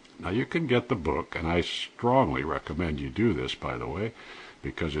cancer. Now, you can get the book, and I strongly recommend you do this, by the way,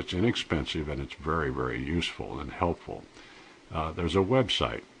 because it's inexpensive and it's very, very useful and helpful. There's a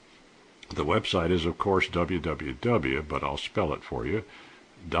website. The website is, of course, www, but I'll spell it for you,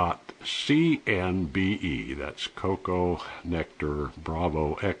 .cnbe, that's Cocoa, Nectar,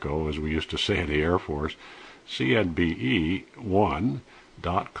 Bravo, Echo, as we used to say in the Air Force,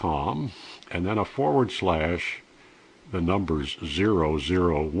 cnbe1.com, and then a / the numbers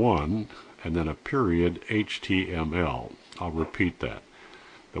 001, and then a period, HTML. I'll repeat that.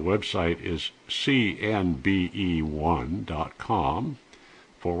 The website is cnbe1.com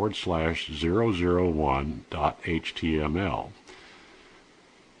 / 001.html.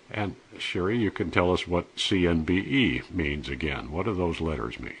 And Cherie, you can tell us what CNBE means again. What do those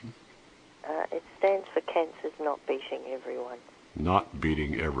letters mean? It stands for Cancer's Not Beating Everyone. Not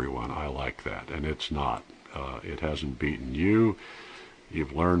beating everyone. I like that. And it's not. It hasn't beaten you.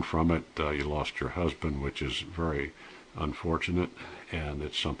 You've learned from it. You lost your husband, which is very unfortunate. And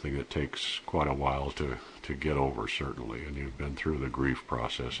it's something that takes quite a while to get over, certainly. And you've been through the grief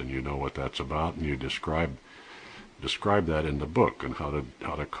process, and you know what that's about. And you describe that in the book, and how to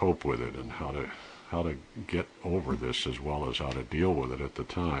cope with it, and how to get over this, as well as how to deal with it at the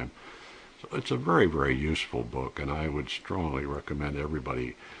time. So it's a very, very useful book, and I would strongly recommend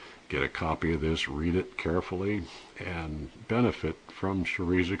everybody get a copy of this, read it carefully, and benefit from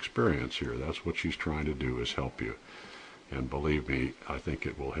Cherie's experience here. That's what she's trying to do, is help you. And believe me, I think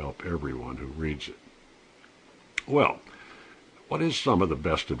it will help everyone who reads it. Well, what is some of the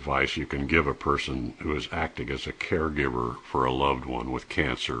best advice you can give a person who is acting as a caregiver for a loved one with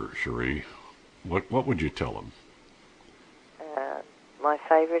cancer, Cherie? What would you tell them? My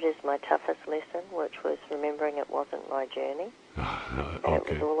favorite is my toughest lesson, which was remembering it wasn't my journey. And it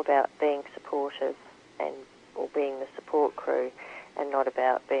was all about being supportive or being the support crew, and not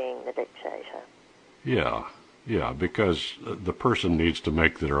about being the dictator. Yeah, because the person needs to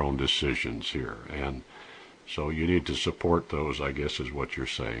make their own decisions here, and so you need to support those, I guess, is what you're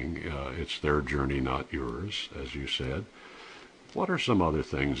saying. It's their journey, not yours, as you said. What are some other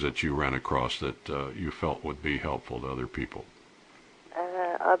things that you ran across that you felt would be helpful to other people?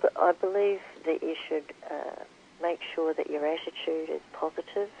 I believe that you should make sure that your attitude is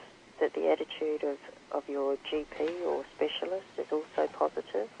positive, that the attitude of your GP or specialist is also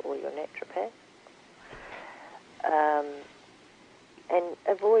positive, or your naturopath. And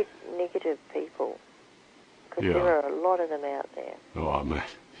avoid negative people, because there are a lot of them out there. Oh,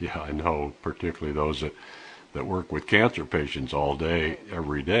 Yeah, I know, particularly those that work with cancer patients all day,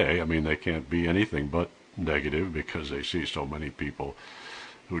 every day. I mean, they can't be anything but negative because they see so many people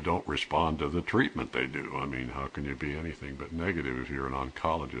who don't respond to the treatment they do. I mean, how can you be anything but negative if you're an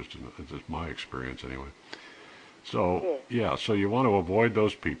oncologist? And this is my experience anyway. So, yeah, so you want to avoid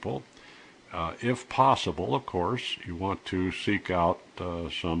those people. If possible, of course, you want to seek out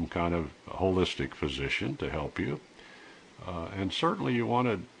some kind of holistic physician to help you. And certainly you want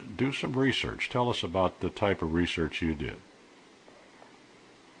to do some research. Tell us about the type of research you did.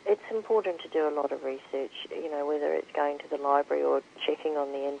 It's important to do a lot of research, whether it's going to the library or checking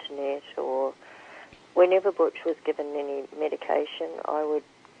on the internet, or whenever Butch was given any medication, I would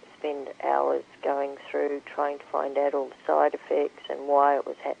spend hours going through trying to find out all the side effects and why it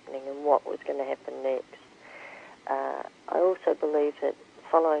was happening and what was going to happen next. I also believe that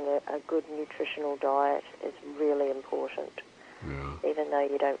following a good nutritional diet is really important. Yeah. Even though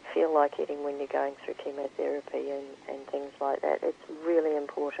you don't feel like eating when you're going through chemotherapy and things like that, it's really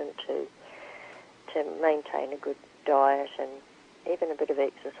important to maintain a good diet and even a bit of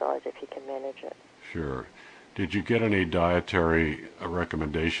exercise if you can manage it. Sure. Did you get any dietary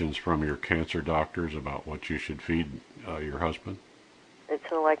recommendations from your cancer doctors about what you should feed your husband?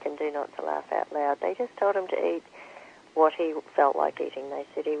 It's all I can do not to laugh out loud. They just told him to eat what he felt like eating. They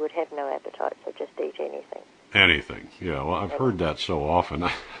said he would have no appetite, so just eat anything. Anything, yeah. Well, I've heard that so often.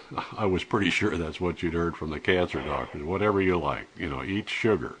 I was pretty sure that's what you'd heard from the cancer doctors. Whatever you like, eat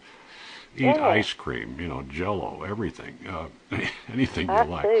sugar, eat ice cream, Jell-O, everything, anything you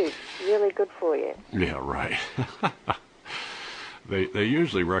like. Food, really good for you. Yeah, right. They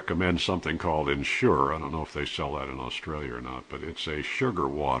usually recommend something called Ensure. I don't know if they sell that in Australia or not, but it's a sugar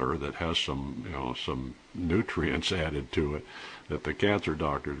water that has some nutrients added to it that the cancer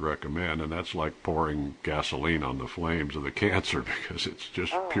doctors recommend, and that's like pouring gasoline on the flames of the cancer because it's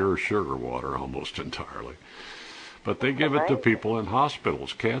just pure sugar water almost entirely. But they give it to people in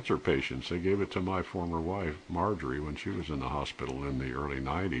hospitals, cancer patients. They gave it to my former wife, Marjorie, when she was in the hospital in the early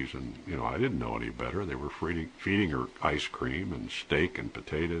 90s. And, I didn't know any better. They were feeding her ice cream and steak and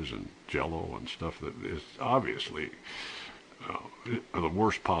potatoes and Jell-O and stuff that is obviously the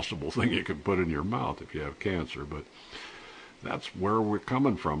worst possible thing you could put in your mouth if you have cancer. But that's where we're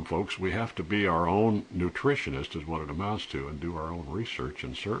coming from, folks. We have to be our own nutritionist is what it amounts to, and do our own research.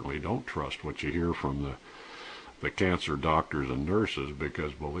 And certainly don't trust what you hear from the cancer doctors and nurses,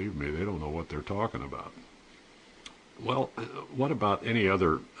 because believe me, they don't know what they're talking about. Well, what about any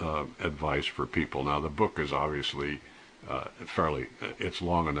other advice for people? Now, the book is obviously it's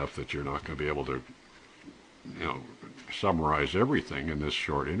long enough that you're not going to be able to, summarize everything in this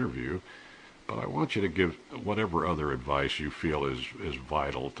short interview, but I want you to give whatever other advice you feel is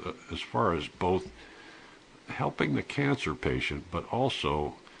vital as far as both helping the cancer patient, but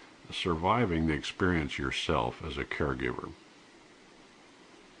also surviving the experience yourself as a caregiver.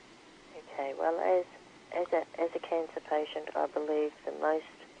 Okay, well, as a cancer patient, I believe the most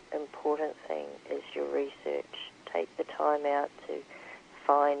important thing is your research. Take the time out to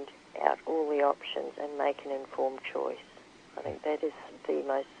find out all the options and make an informed choice. I think that is the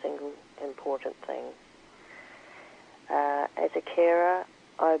most single important thing. As a carer,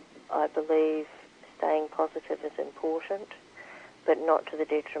 I believe staying positive is important, but not to the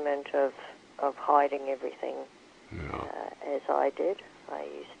detriment of hiding everything, as I did. I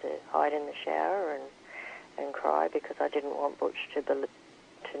used to hide in the shower and cry because I didn't want Butch to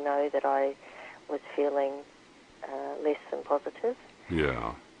know that I was feeling less than positive.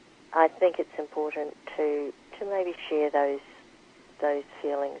 Yeah. I think it's important to maybe share those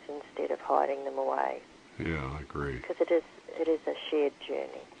feelings instead of hiding them away. Yeah, I agree. Because it is a shared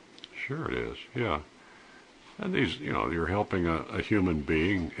journey. Sure it is, yeah. And these, you're helping a human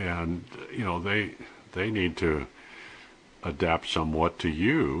being, and, they need to adapt somewhat to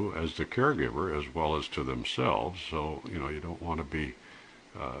you as the caregiver as well as to themselves. So, you don't want to be,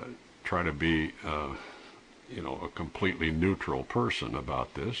 try to be, a completely neutral person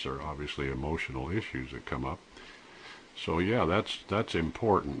about this. There are obviously emotional issues that come up. So, yeah, that's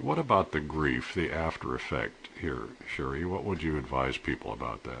important. What about the grief, the after effect here, Cherie? What would you advise people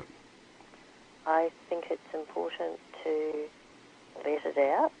about that? I think it's important to let it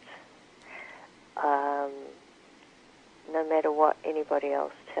out, no matter what anybody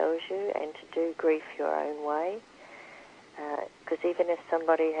else tells you, and to do grief your own way. Because even if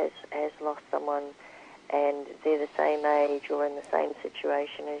somebody has lost someone and they're the same age or in the same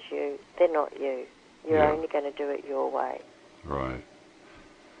situation as you, they're not you. You're only going to do it your way. Right.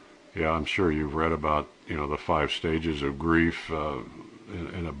 Yeah, I'm sure you've read about, the 5 stages of grief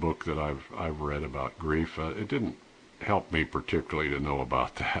in a book that I've read about grief. It didn't helped me particularly to know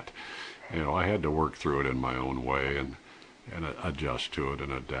about that. I had to work through it in my own way and adjust to it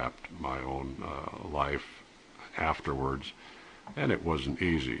and adapt my own life afterwards. And it wasn't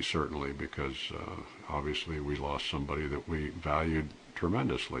easy, certainly, because obviously we lost somebody that we valued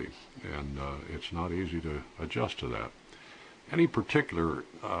tremendously, and it's not easy to adjust to that. Any particular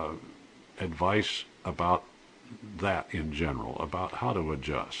advice about that in general, about how to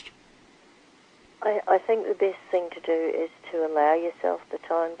adjust? I think the best thing to do is to allow yourself the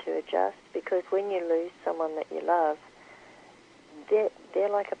time to adjust, because when you lose someone that you love, they're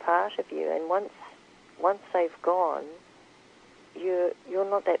like a part of you, and once they've gone, you're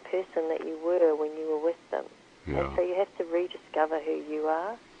not that person that you were when you were with them. Yeah. And so you have to rediscover who you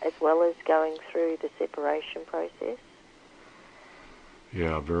are, as well as going through the separation process.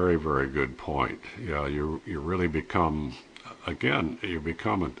 Yeah, very, very good point. Yeah, you really become, again, you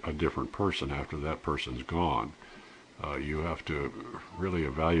become a different person after that person's gone. You have to really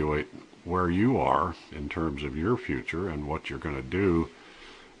evaluate where you are in terms of your future and what you're going to do,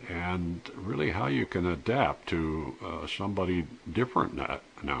 and really how you can adapt to somebody different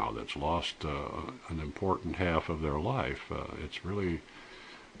now that's lost an important half of their life. It's really,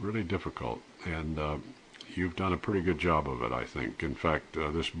 really difficult, and you've done a pretty good job of it, I think. In fact,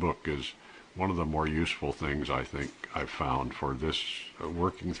 this book is one of the more useful things I think I've found for this,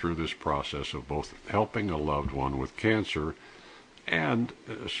 working through this process of both helping a loved one with cancer and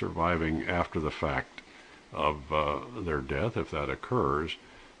surviving after the fact of their death, if that occurs,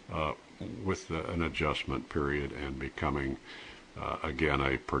 with an adjustment period and becoming, again,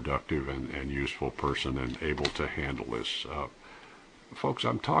 a productive and useful person and able to handle this. Folks,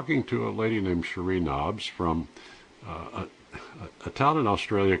 I'm talking to a lady named Cherie Nobbs from a town in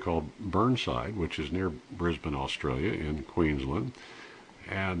Australia called Burnside, which is near Brisbane, Australia, in Queensland.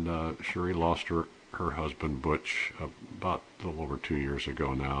 And Cherie lost her husband, Butch, about a little over 2 years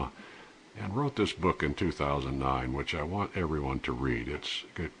ago now, and wrote this book in 2009, which I want everyone to read. It's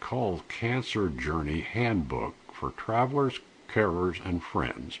called Cancer Journey Handbook for Travelers, Carers, and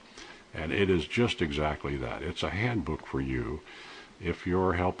Friends. And it is just exactly that. It's a handbook for you if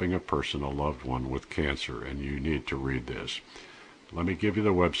you're helping a person, a loved one, with cancer, and you need to read this. Let me give you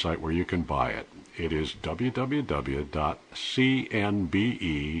the website where you can buy it. It is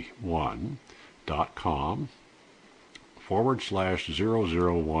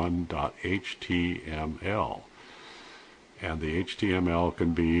And the HTML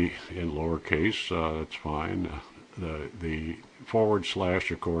can be in lowercase, it's fine. The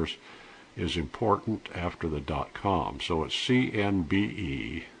 /, of course, is important after the .com. So it's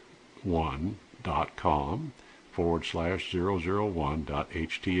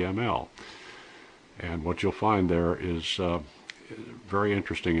cnbe1.com/001.html. And what you'll find there is very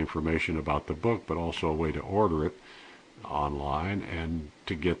interesting information about the book, but also a way to order it online and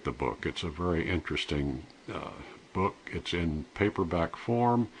to get the book. It's a very interesting book. It's in paperback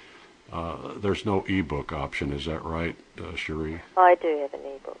form. There's no ebook option, is that right, Cherie? I do have an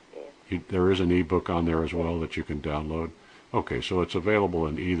ebook, yes. There is an ebook on there as well that you can download? Okay, so it's available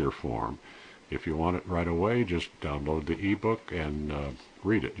in either form. If you want it right away, just download the ebook and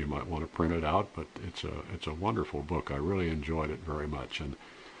read it. You might want to print it out, but it's a wonderful book. I really enjoyed it very much, and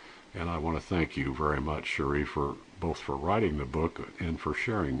I want to thank you very much, Cherie, for both for writing the book and for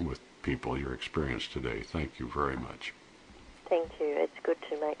sharing with people your experience today. Thank you very much. Thank you. It's good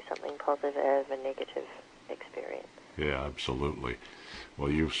to make something positive out of a negative experience. Yeah, absolutely.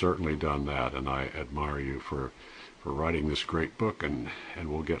 Well, you've certainly done that, and I admire you for writing this great book, and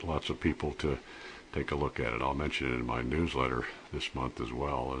we'll get lots of people to take a look at it. I'll mention it in my newsletter this month as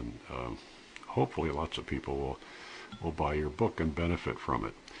well, and hopefully lots of people will buy your book and benefit from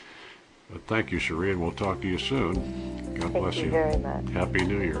it. But thank you, Cherie, and we'll talk to you soon. God bless you. Thank you very much. Happy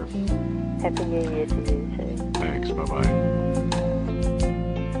New Year. Happy New Year to you too. Thanks. Bye-bye.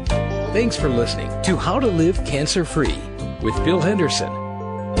 Thanks for listening to How to Live Cancer Free with Bill Henderson.